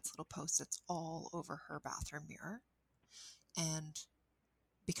literally puts little post-its all over her bathroom mirror. And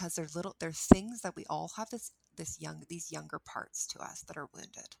because they're things that we all have these younger parts to us that are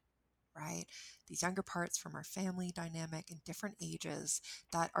wounded, right? These younger parts from our family dynamic in different ages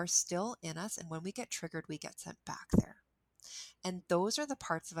that are still in us. And when we get triggered, we get sent back there. And those are the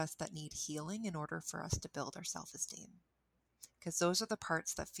parts of us that need healing in order for us to build our self-esteem. Because those are the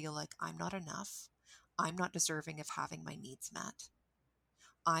parts that feel like I'm not enough. I'm not deserving of having my needs met.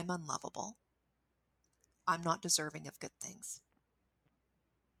 I'm unlovable. I'm not deserving of good things.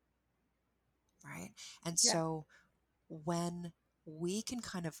 Right? And so when we can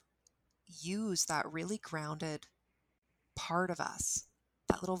kind of use that really grounded part of us,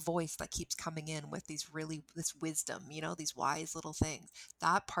 that little voice that keeps coming in with this wisdom, these wise little things,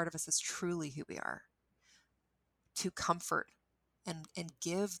 that part of us is truly who we are, to comfort and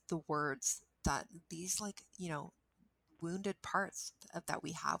give the words that these wounded parts that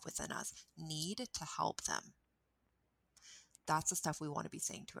we have within us need to help them. That's the stuff we want to be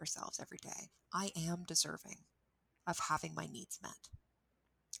saying to ourselves every day. I am deserving of having my needs met.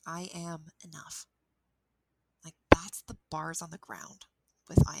 I am enough. Like, that's the bars on the ground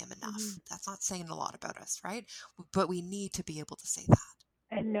with I am enough. That's not saying a lot about us, right? But we need to be able to say that.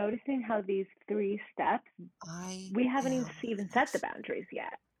 And noticing how these 3 steps, we haven't even set the boundaries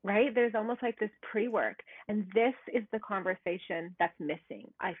yet, right? There's almost like this pre-work. And this is the conversation that's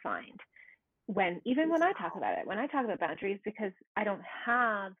missing, I find. When I talk about it, when I talk about boundaries, because I don't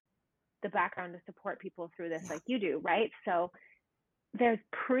have the background to support people through this like you do, right? So there's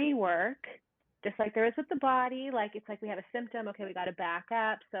pre-work, just like there is with the body. Like, it's like we have a symptom, okay, we got to back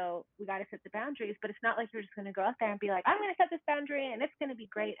up, so we got to set the boundaries. But it's not like you're just going to go out there and be like, I'm going to set this boundary and it's going to be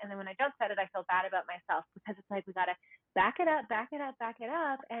great, and then when I don't set it, I feel bad about myself. Because it's like we got to back it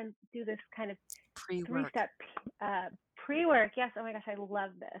up, and do this kind of pre-work. 3-step pre-work. Yes. Oh my gosh, I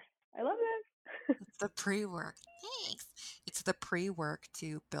love this. It's the pre-work. Thanks. It's the pre-work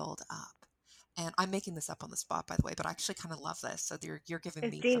to build up. And I'm making this up on the spot, by the way, but I actually kind of love this. So you're giving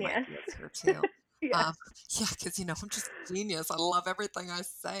me some ideas here too. Yeah, because I'm just a genius. I love everything I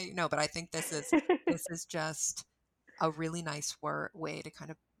say. No, but I think this is just a really nice way to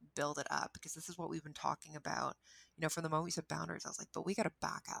kind of build it up, because this is what we've been talking about. From the moment we said boundaries, I was like, but we got to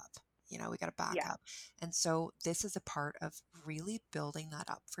back up. We got to back up. And so this is a part of really building that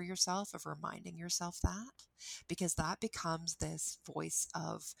up for yourself, of reminding yourself that, because that becomes this voice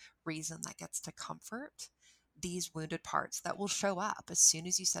of reason that gets to comfort these wounded parts that will show up as soon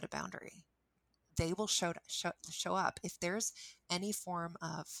as you set a boundary. They will show up. If there's any form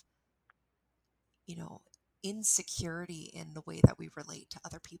of, insecurity in the way that we relate to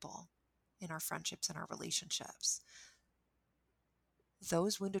other people, in our friendships and our relationships,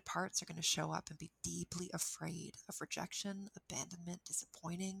 those wounded parts are going to show up and be deeply afraid of rejection, abandonment,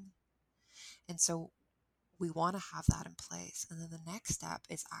 disappointing. And so we want to have that in place. And then the next step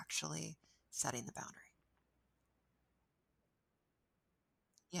is actually setting the boundary.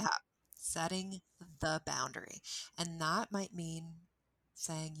 Yeah, setting the boundary. And that might mean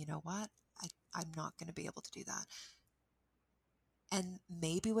saying, you know what, I'm not going to be able to do that. And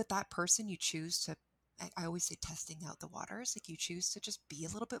maybe with that person, you choose to, I always say testing out the waters, like you choose to just be a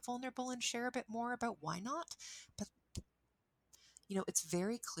little bit vulnerable and share a bit more about why not. But, it's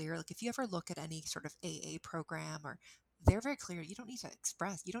very clear, like if you ever look at any sort of AA program, or they're very clear, you don't need to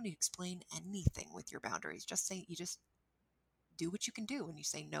explain anything with your boundaries. You just do what you can do, and you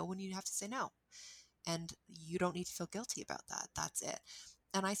say no when you have to say no. And you don't need to feel guilty about that. That's it.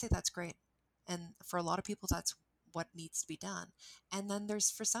 And I say that's great. And for a lot of people, that's what needs to be done. And then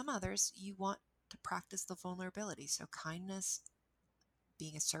for some others, you want to practice the vulnerability. So kindness,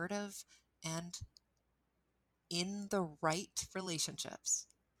 being assertive, and in the right relationships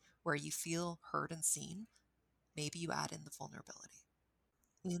where you feel heard and seen, maybe you add in the vulnerability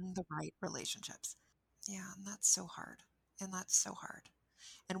in the right relationships. Yeah, and that's so hard.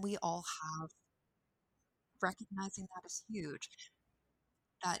 And we all have, recognizing that is huge,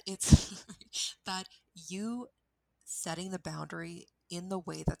 that it's that you setting the boundary in the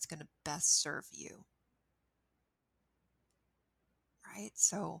way that's going to best serve you. Right?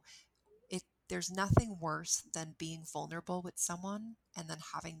 So there's nothing worse than being vulnerable with someone and then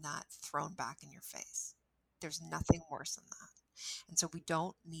having that thrown back in your face. There's nothing worse than that. And so we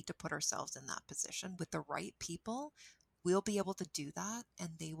don't need to put ourselves in that position. With the right people, we'll be able to do that, and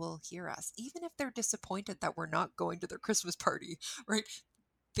they will hear us. Even if they're disappointed that we're not going to their Christmas party, right?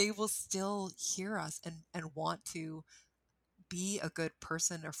 They will still hear us and want to be a good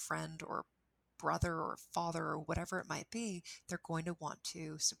person or friend or brother or father or whatever it might be, they're going to want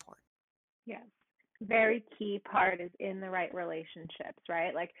to support. Yes. Very key part is in the right relationships,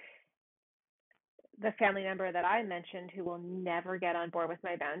 right? Like the family member that I mentioned who will never get on board with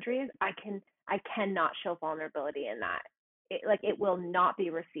my boundaries, I cannot show vulnerability in that. It will not be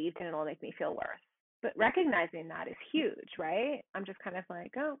received and it'll make me feel worse. But recognizing that is huge, right? I'm just kind of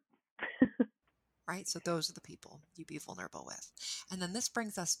like, oh. Right? So those are the people you be vulnerable with. And then this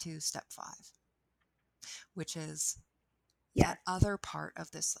brings us to step 5, which is Yes. that other part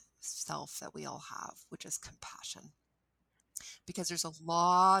of this self that we all have, which is compassion. Because there's a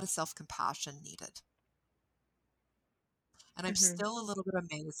lot of self-compassion needed. And I'm Mm-hmm. still a little bit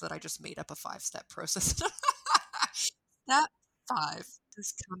amazed that I just made up a 5-step process. Step 5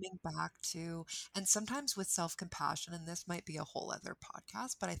 is coming back to, and sometimes with self-compassion, and this might be a whole other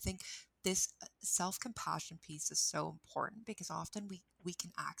podcast, but I think this self-compassion piece is so important because often we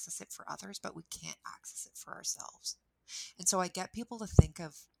can access it for others, but we can't access it for ourselves. And so I get people to think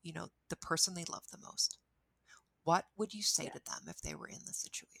of, the person they love the most. What would you say Yeah. to them if they were in this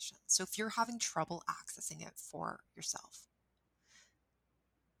situation? So if you're having trouble accessing it for yourself,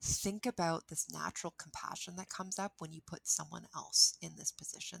 think about this natural compassion that comes up when you put someone else in this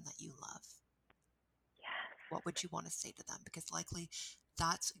position that you love. What would you want to say to them? Because likely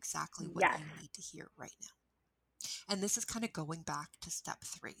that's exactly what Yes. you need to hear right now. And this is kind of going back to step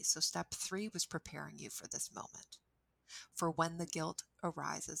 3. So step 3 was preparing you for this moment, for when the guilt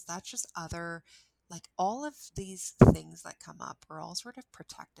arises. That's just other, like all of these things that come up are all sort of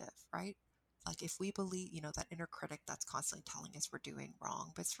protective, right? Like if we believe, that inner critic that's constantly telling us we're doing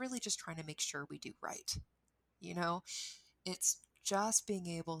wrong, but it's really just trying to make sure we do right. It's just being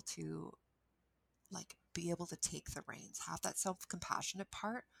able to be able to take the reins, have that self-compassionate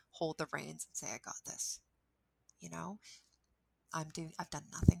part, hold the reins and say, I got this. You know, I've done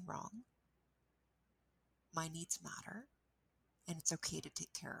nothing wrong. My needs matter, and it's okay to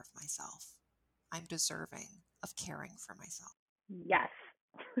take care of myself. I'm deserving of caring for myself. Yes.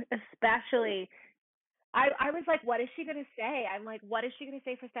 Especially I was like, what is she gonna say? I'm like, what is she gonna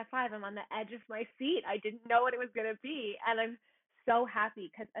say for step 5? I'm on the edge of my seat. I didn't know what it was gonna be. And I'm so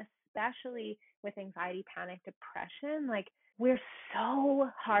happy because especially with anxiety, panic, depression, like we're so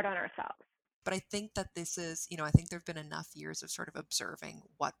hard on ourselves. But I think that this is, I think there have been enough years of sort of observing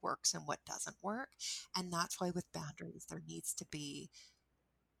what works and what doesn't work. And that's why with boundaries, there needs to be,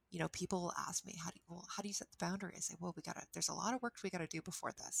 people will ask me, how do you set the boundary? I say, well, there's a lot of work we got to do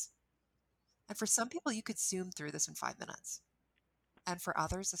before this. And for some people, you could zoom through this in 5 minutes. And for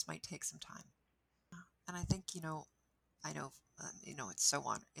others, this might take some time. And I think, I know,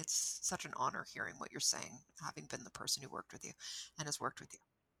 it's such an honor hearing what you're saying, having been the person who worked with you and has worked with you.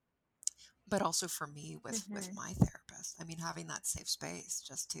 But also for me with Mm-hmm. my therapist, I mean, having that safe space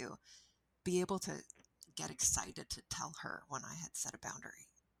just to be able to get excited to tell her when I had set a boundary.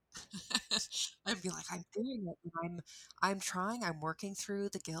 I'd be like, I'm doing it. And I'm trying. I'm working through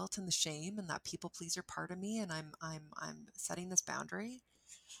the guilt and the shame and that people pleaser part of me, and I'm setting this boundary,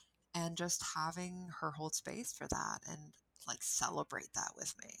 and just having her hold space for that and celebrate that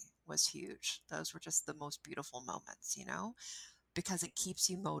with me was huge. Those were just the most beautiful moments, because it keeps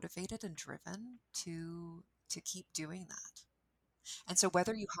you motivated and driven to keep doing that. And so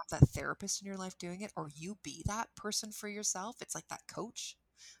whether you have that therapist in your life doing it or you be that person for yourself, it's like that coach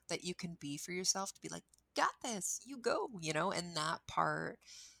that you can be for yourself to be like, got this, you go, and that part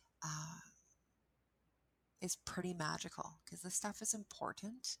uh, is pretty magical because this stuff is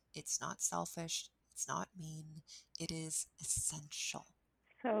important. It's not selfish. It's not mean. It is essential.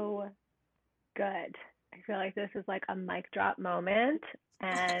 So good. I feel like this is like a mic drop moment.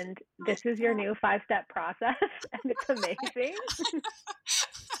 And this is your new 5-step process. And it's amazing.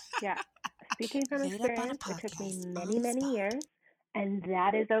 Yeah. Speaking from Made up on a experience, it took me podcast many, on the many spot. years, and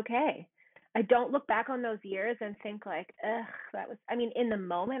that is okay. I don't look back on those years and think like, ugh, that was, I mean, in the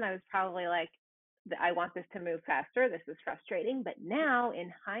moment, I was probably like, I want this to move faster. This is frustrating. But now,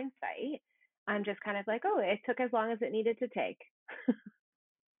 in hindsight, I'm just kind of like, oh, it took as long as it needed to take.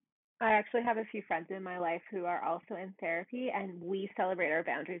 I actually have a few friends in my life who are also in therapy, and we celebrate our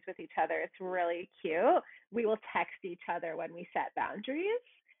boundaries with each other. It's really cute. We will text each other when we set boundaries,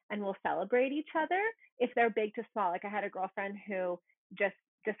 and we'll celebrate each other if they're big to small. Like I had a girlfriend who just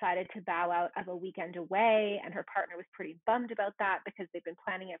decided to bow out of a weekend away, and her partner was pretty bummed about that because they've been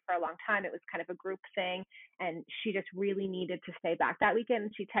planning it for a long time. It was kind of a group thing, and she just really needed to stay back that weekend.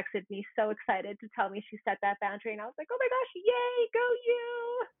 And she texted me so excited to tell me she set that boundary, and I was like, oh my gosh, yay, go you!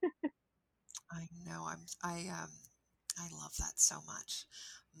 I know. I love that so much.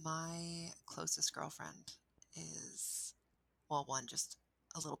 My closest girlfriend is one, just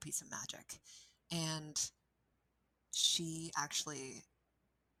a little piece of magic. And she actually,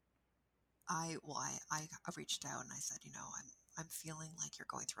 I reached out and I said, I'm feeling like you're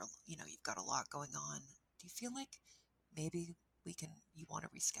going through, you've got a lot going on. Do you feel like maybe you want to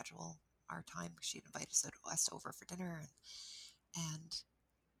reschedule our time? She'd invited us over for dinner, and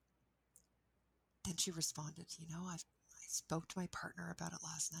then she responded, I spoke to my partner about it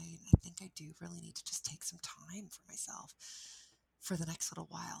last night, and I think I do really need to just take some time for myself for the next little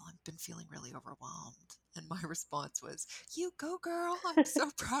while. I've been feeling really overwhelmed. And my response was, you go, girl. I'm so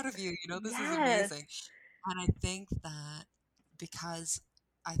proud of you. This is Yes. amazing. And I think that because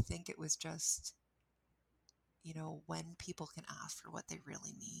I think it was just, when people can ask for what they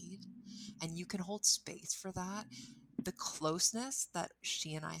really need and you can hold space for that, the closeness that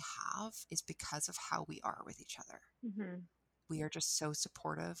she and I have is because of how we are with each other. Mm-hmm. We are just so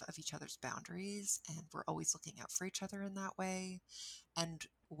supportive of each other's boundaries, and we're always looking out for each other in that way. And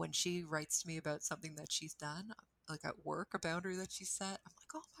when she writes to me about something that she's done, like at work, a boundary that she set, I'm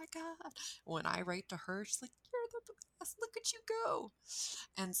like, oh my God. When I write to her, she's like, you're the best, look at you go.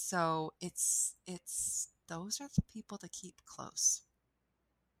 And so it's those are the people to keep close.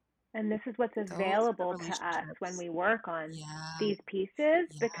 And this is what's Those are the available to us when relationships. we work on Yeah. these pieces,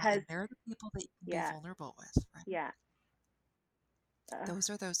 Yeah. because And they're the people that you can be vulnerable with, right? Yeah. Those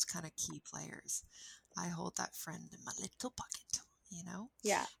are those kind of key players. I hold that friend in my little pocket,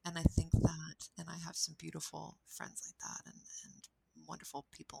 Yeah. And I think that, and I have some beautiful friends like that, and wonderful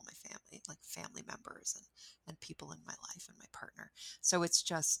people in my family, like family members and people in my life and my partner. So it's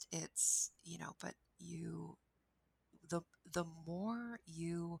but the more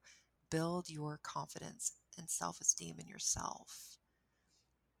you build your confidence and self-esteem in yourself,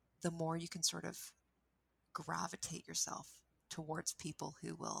 the more you can sort of gravitate yourself towards people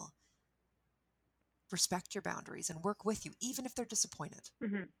who will respect your boundaries and work with you, even if they're disappointed.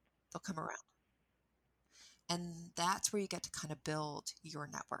 Mm-hmm. They'll come around. And that's where you get to kind of build your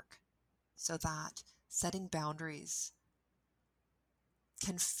network so that setting boundaries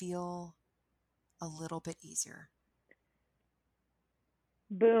can feel a little bit easier.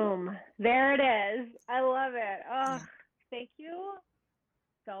 Boom. There it is. I love it. Oh, yeah. Thank you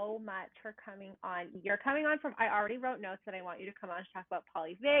so much for coming on. You're coming on from, I already wrote notes that I want you to come on to talk about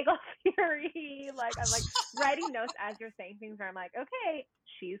polyvagal theory. Like, I'm like writing notes as you're saying things where I'm like, okay,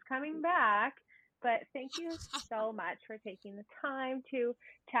 she's coming back. But thank you so much for taking the time to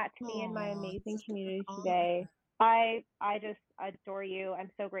chat to me and my amazing community today. I just adore you. I'm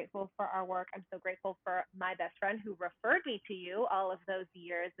so grateful for our work. I'm so grateful for my best friend who referred me to you all of those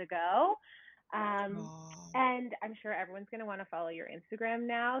years ago. And I'm sure everyone's going to want to follow your Instagram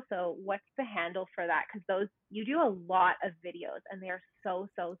now. So what's the handle for that? Because you do a lot of videos and they are so,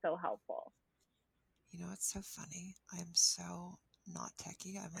 so, so helpful. It's so funny. I'm so not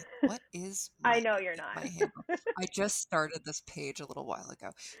techie. I'm like, what is I know you're not. my handle? I just started this page a little while ago.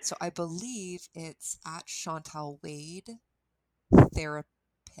 So I believe it's at Chantal Wade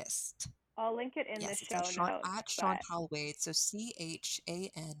Therapist. I'll link it in the show notes. At Chantal Wade. So ChantalWade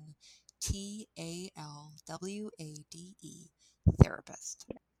Therapist.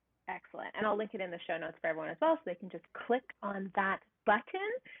 Yeah. Excellent. And I'll link it in the show notes for everyone as well, so they can just click on that button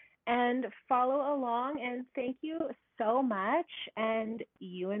and follow along. And thank you so much. And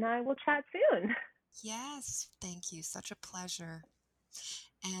you and I will chat soon. Yes, thank you. Such a pleasure.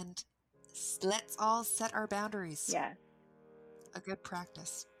 And let's all set our boundaries. Yes. A good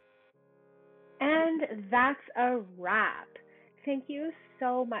practice. And that's a wrap. Thank you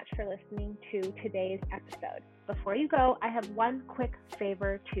so much for listening to today's episode. Before you go, I have one quick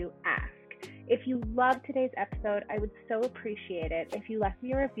favor to ask. If you love today's episode, I would so appreciate it if you left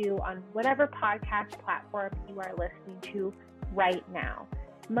me a review on whatever podcast platform you are listening to right now.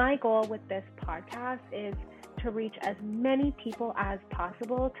 My goal with this podcast is to reach as many people as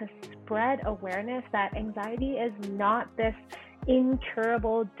possible to spread awareness that anxiety is not this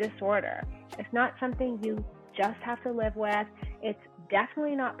incurable disorder. It's not something you just have to live with. It's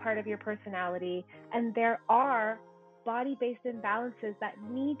definitely not part of your personality. And there are body-based imbalances that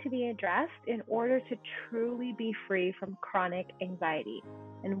need to be addressed in order to truly be free from chronic anxiety.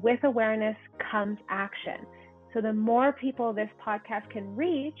 And with awareness comes action. So the more people this podcast can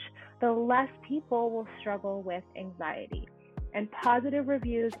reach, the less people will struggle with anxiety. And positive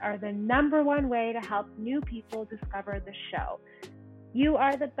reviews are the number one way to help new people discover the show. You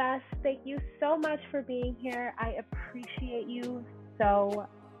are the best. Thank you so much for being here. I appreciate you so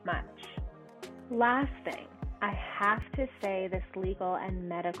much. Last thing, I have to say this legal and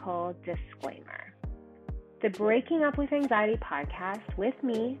medical disclaimer. The Breaking Up with Anxiety podcast with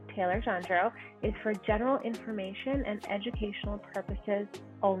me, Taylor Gendro, is for general information and educational purposes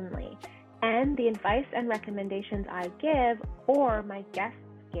only. And the advice and recommendations I give or my guests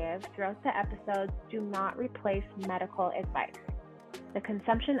give throughout the episodes do not replace medical advice. The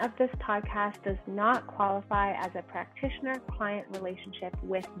consumption of this podcast does not qualify as a practitioner-client relationship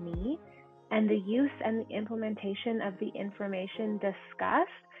with me, and the use and the implementation of the information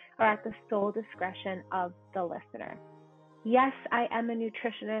discussed are at the sole discretion of the listener. Yes, I am a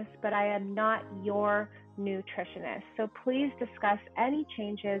nutritionist, but I am not your nutritionist. So please discuss any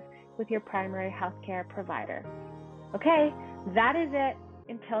changes with your primary healthcare provider. Okay, that is it.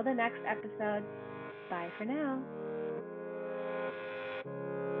 Until the next episode, bye for now.